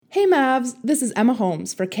Hey Mavs, this is Emma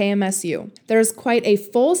Holmes for KMSU. There is quite a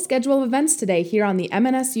full schedule of events today here on the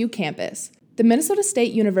MNSU campus. The Minnesota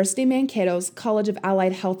State University Mankato's College of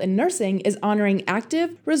Allied Health and Nursing is honoring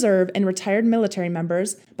active, reserve, and retired military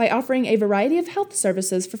members by offering a variety of health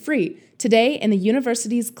services for free today in the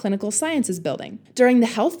university's Clinical Sciences building. During the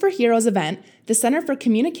Health for Heroes event, the Center for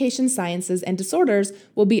Communication Sciences and Disorders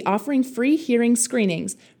will be offering free hearing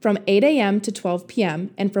screenings from 8 a.m. to 12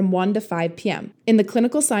 p.m. and from 1 to 5 p.m. in the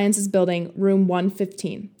Clinical Sciences building, room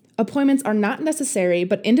 115. Appointments are not necessary,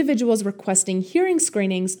 but individuals requesting hearing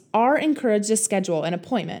screenings are encouraged to schedule an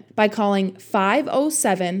appointment by calling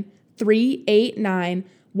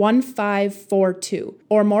 507-389-1542,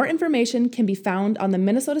 or more information can be found on the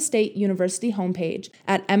Minnesota State University homepage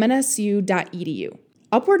at mnsu.edu.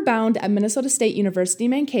 Upward Bound at Minnesota State University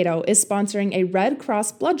Mankato is sponsoring a Red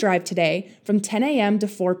Cross blood drive today from 10 a.m. to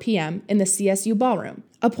 4 p.m. in the CSU ballroom.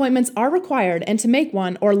 Appointments are required, and to make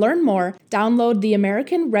one or learn more, download the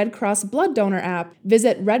American Red Cross Blood Donor app,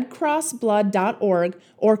 visit redcrossblood.org,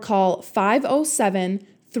 or call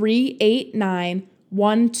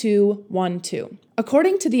 507-389-1212.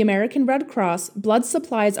 According to the American Red Cross, blood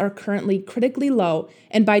supplies are currently critically low,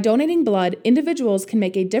 and by donating blood, individuals can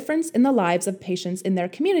make a difference in the lives of patients in their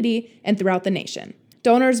community and throughout the nation.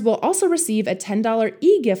 Donors will also receive a $10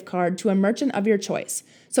 e-gift card to a merchant of your choice,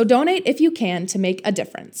 so donate if you can to make a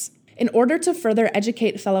difference. In order to further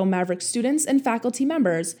educate fellow Maverick students and faculty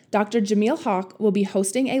members, Dr. Jameel Hawk will be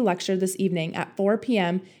hosting a lecture this evening at 4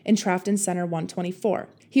 p.m. in Trafton Center 124.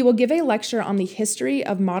 He will give a lecture on the history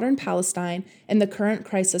of modern Palestine and the current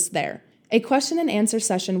crisis there. A question and answer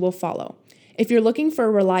session will follow. If you're looking for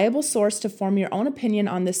a reliable source to form your own opinion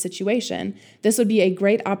on this situation, this would be a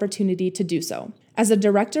great opportunity to do so. As the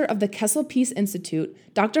director of the Kessel Peace Institute,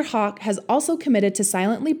 Dr. Hawk has also committed to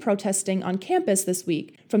silently protesting on campus this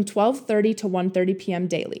week from 12:30 to 1:30 p.m.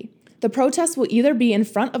 daily. The protest will either be in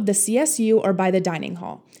front of the CSU or by the dining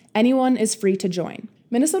hall. Anyone is free to join.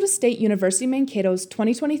 Minnesota State University Mankato's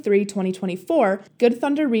 2023-2024 Good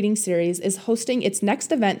Thunder Reading Series is hosting its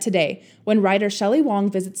next event today when writer Shelley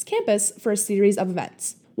Wong visits campus for a series of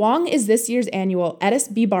events. Wong is this year's annual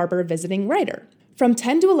Edis B. Barber Visiting Writer. From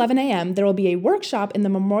 10 to 11 a.m., there will be a workshop in the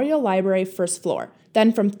Memorial Library first floor.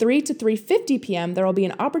 Then from 3 to 3:50 p.m., there will be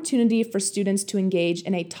an opportunity for students to engage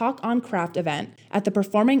in a Talk on Craft event at the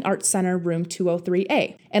Performing Arts Center, room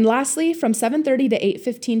 203A. And lastly, from 7:30 to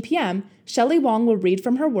 8:15 p.m., Shelley Wong will read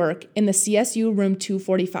from her work in the CSU room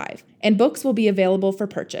 245, and books will be available for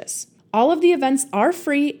purchase. All of the events are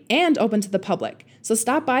free and open to the public, so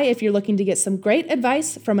stop by if you're looking to get some great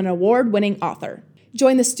advice from an award-winning author.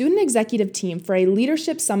 Join the student executive team for a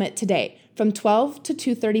leadership summit today from 12 to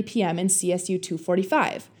 2:30 p.m. in CSU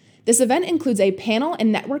 245. This event includes a panel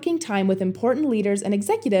and networking time with important leaders and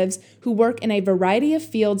executives who work in a variety of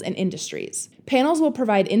fields and industries. Panels will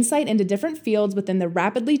provide insight into different fields within the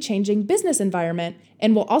rapidly changing business environment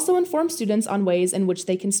and will also inform students on ways in which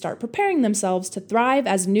they can start preparing themselves to thrive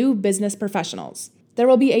as new business professionals. There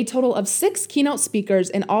will be a total of 6 keynote speakers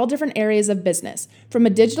in all different areas of business, from a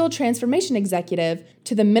digital transformation executive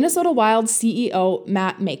to the Minnesota Wild CEO,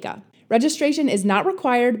 Matt Maka. Registration is not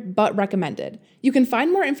required, but recommended. You can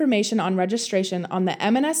find more information on registration on the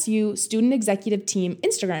MNSU Student Executive Team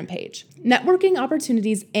Instagram page. Networking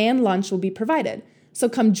opportunities and lunch will be provided, so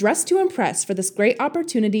come dressed to impress for this great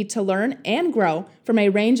opportunity to learn and grow from a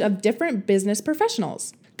range of different business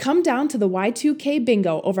professionals. Come down to the Y2K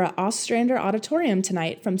Bingo over at Ostrander Auditorium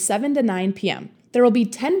tonight from 7 to 9 p.m. There will be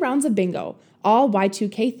 10 rounds of bingo, all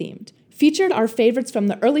Y2K themed. Featured are favorites from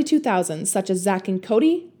the early 2000s, such as Zack and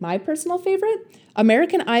Cody, my personal favorite,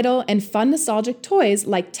 American Idol, and fun nostalgic toys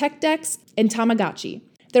like Tech Decks and Tamagotchi.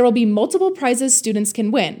 There will be multiple prizes students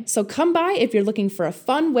can win, so come by if you're looking for a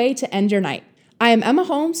fun way to end your night. I am Emma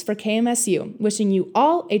Holmes for KMSU, wishing you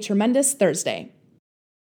all a tremendous Thursday.